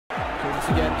Once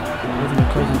again, Rhythm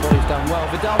closes bodies down well.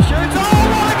 Vidal shoots. Oh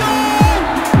my God!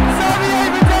 Xavier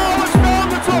Vidal has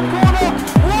found the top corner.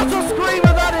 What a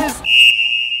screamer that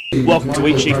is! Welcome to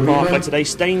Wheatsheaf Park, where today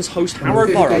Staines host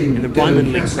Harrow Borough in the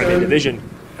Ryman League Premier Division.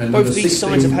 Both of these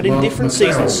sides have had indifferent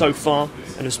seasons so far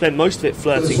and have spent most of it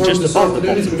flirting just above the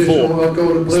bottom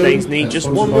four. Staines need just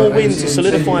one more win to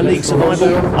solidify league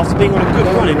survival after being on a good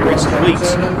run in recent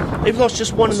weeks. They've lost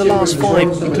just one in the last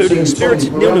 5, including a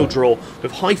spirited 0-0 draw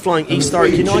with high-flying East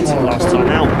Thurrock United last time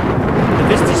out. The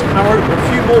visitors Harrow are a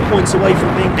few more points away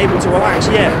from being able to relax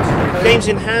yet. Games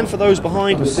in hand for those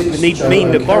behind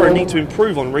mean that Borough need to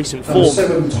improve on recent form.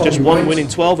 Just one win in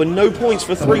 12 and no points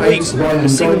for 3 weeks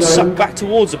has seen them sucked back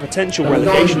towards a potential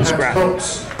relegation scrap.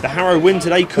 The Harrow win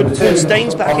today could pull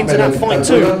Staines back into that fight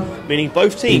too, meaning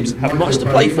both teams have much to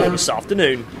play for this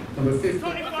afternoon.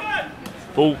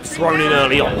 Ball thrown in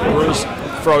early on. Borough's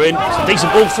throw in. It's a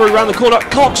decent ball through around the corner.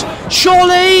 Cox,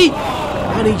 surely!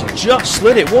 And he just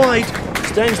slid it wide.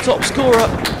 Staines' top scorer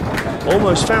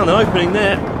almost found an opening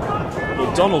there.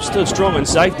 Donald stood strong and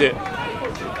saved it.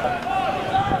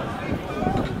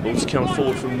 Ball's come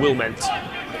forward from Wilment.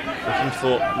 Looking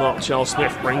for Mark Charles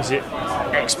Smith. Brings it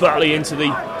expertly into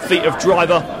the feet of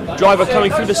Driver. Driver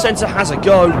coming through the centre has a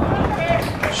go.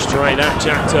 Straight at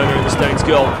Jack Turner in the Staines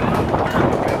goal.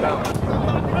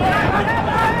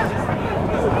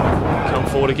 Come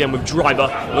forward again with Driver.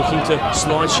 Looking to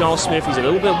slide Charles Smith. He's a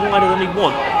little bit wider than he'd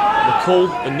want. McCall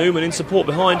and Newman in support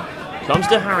behind. Comes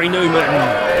to Harry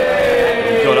Newman.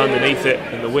 Got underneath it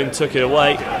and the wind took it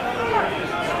away.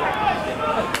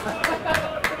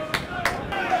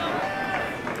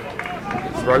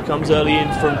 Throw comes early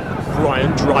in from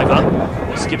Brian.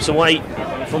 Driver skips away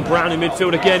from Brown in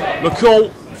midfield again.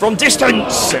 McCall from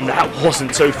distance, and that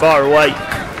wasn't too far away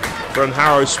from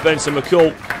Harrow. Spencer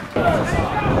McCall.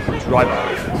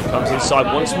 Driver comes inside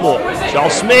once more.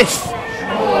 Charles Smith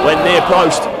went near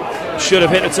post. Should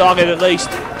have hit the target at least.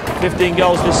 15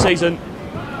 goals this season.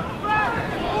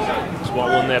 Well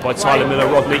won there by Tyler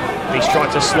Miller-Rodney. He's trying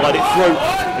to slide it through.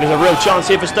 And there's a real chance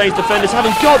here for Staines defenders.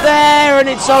 Haven't got there, and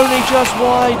it's only just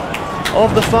wide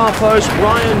of the far post.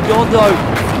 Ryan Gondo.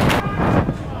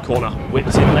 Corner,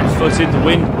 whips in left-footed. The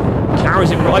wind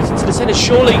carries it right into the centre.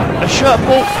 Surely a shirt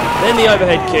ball. Then the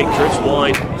overhead kick drifts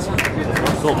wide.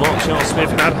 I thought Mark Charles Smith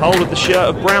had hold of the shirt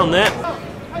of Brown there.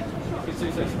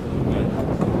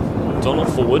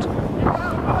 Donald forward.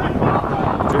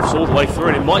 Drifts all the way through,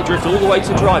 and it might drift all the way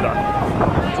to Driver.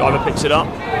 Driver picks it up.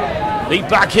 Deep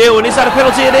back heel, and is that a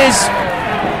penalty? It is!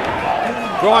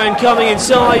 Brian coming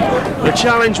inside. The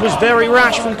challenge was very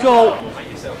rash from Cole.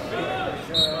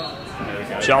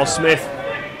 Charles Smith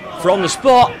from the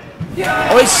spot.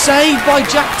 Oh, it's saved by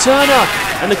Jack Turner.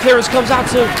 And the clearance comes out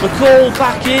to McCall,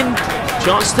 back in.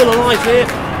 Chance still alive here.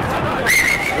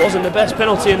 Wasn't the best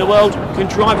penalty in the world. Can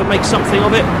Driver make something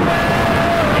of it?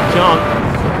 He can't.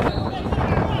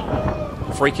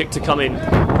 Free kick to come in.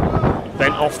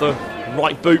 Bent off the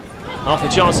right boot. Half a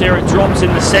chance here, it drops in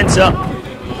the centre.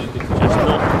 Just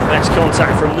not the best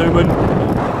contact from Newman.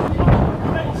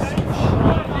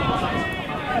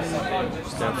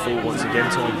 Stand forward once again,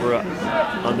 Tommy Brewer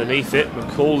underneath it.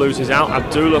 McCall loses out.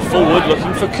 Abdullah forward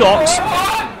looking for Cox.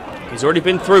 He's already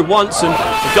been through once and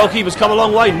the goalkeeper's come a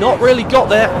long way. Not really got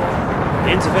there.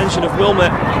 The intervention of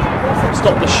Wilmot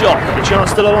stopped the shot. The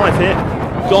chance still alive here.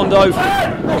 Gondo.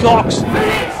 Cox.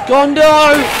 Gondo!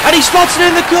 And he spots it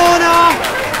in the corner!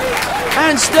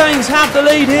 And Staines have the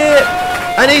lead here.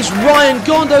 And it's Ryan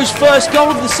Gondo's first goal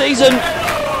of the season.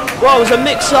 Well, it was a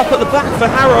mix-up at the back for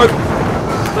Harrow,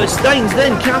 but Staines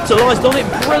then capitalised on it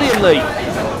brilliantly.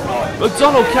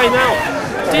 McDonald came out,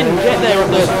 didn't get there at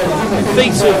the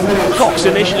feet of Cox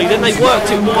initially, then they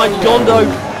worked it wide. Gondo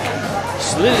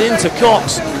slid it into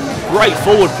Cox. Great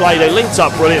forward play, they linked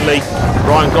up brilliantly.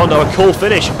 Ryan Gondo, a cool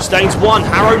finish. Staines 1,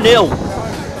 Harrow 0.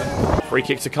 Free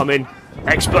kick to come in,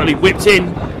 expertly whipped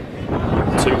in.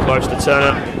 Too close to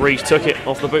Turner. Rees took it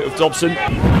off the boot of Dobson.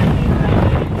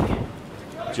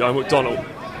 Joe McDonald.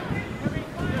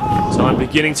 Time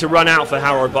beginning to run out for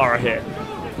Harrow Borough here.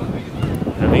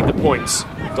 They need the points.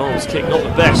 McDonald's kick not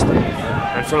the best.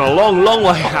 And from a long, long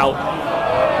way out,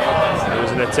 it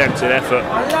was an attempted effort.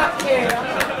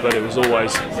 But it was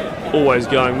always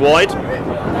going wide.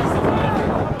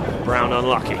 Brown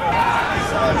unlucky.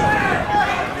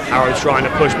 Harrow trying to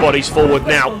push bodies forward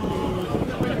now.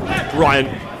 Brian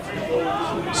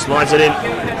slides it in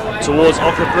towards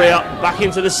Okabria, back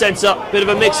into the centre. Bit of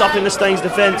a mix-up in the Staines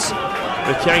defence.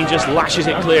 McCain just lashes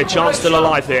it clear. Chance still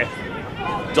alive here.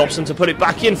 Dobson to put it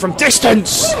back in from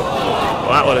distance. Well,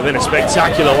 that would have been a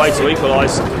spectacular way to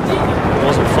equalise. It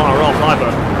wasn't far off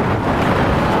either.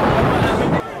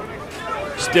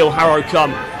 still Harrow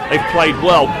come. They've played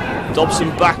well. Dobson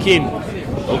back in.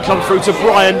 They'll come through to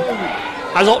Brian.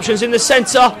 Has options in the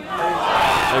centre.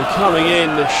 And coming in,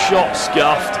 the shot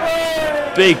scuffed.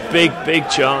 Big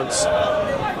chance.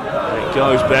 And it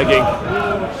goes begging.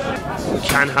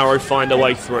 Can Harrow find a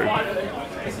way through?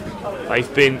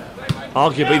 They've been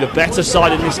arguably the better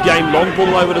side in this game. Long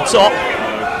ball over the top.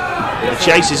 The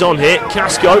chase is on here.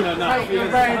 Casco.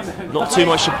 Not too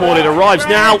much support. It arrives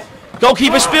now.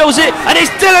 Goalkeeper spills it. And it's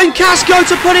Dylan Casco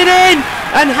to put it in.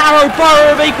 And Harrow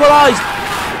Borough have equalised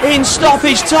in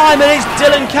stoppage time. And it's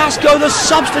Dylan Casco, the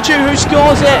substitute, who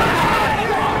scores it.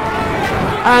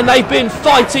 And they've been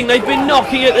fighting. They've been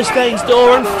knocking at the Staines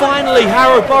door. And finally,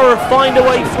 Harrow Borough find a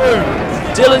way through.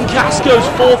 Dylan Casco's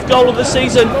 4th goal of the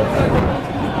season.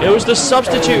 It was the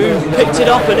substitute who picked it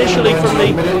up initially from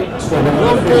the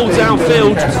long ball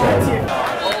downfield.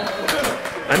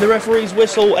 And the referee's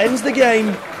whistle ends the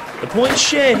game. The points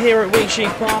shared here at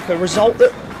Wheatsheaf Park, a result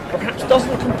that perhaps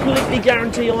doesn't completely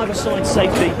guarantee either side's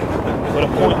safety, but a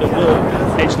point that will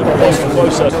edge them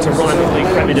closer to rivaling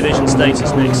Premier Division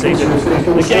status next season.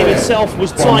 The game itself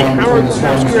was tight. Harrow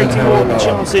perhaps creating more of the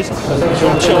chances.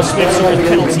 Jean-Charles Smith saw his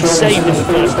penalty saved in the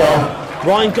first half.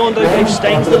 Ryan Gondo gave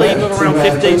Staines the lead with around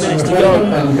 15 minutes to go.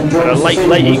 And a late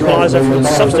equaliser from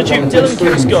substitute Dylan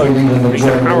Casco, meaning that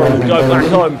Harrow will go back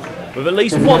home with at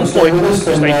least 1 point, which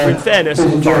they, in fairness,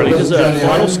 thoroughly deserved.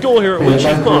 Final score here at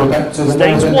Wheatsheaf Park: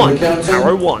 Staines 1,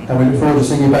 Harrow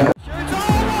 1.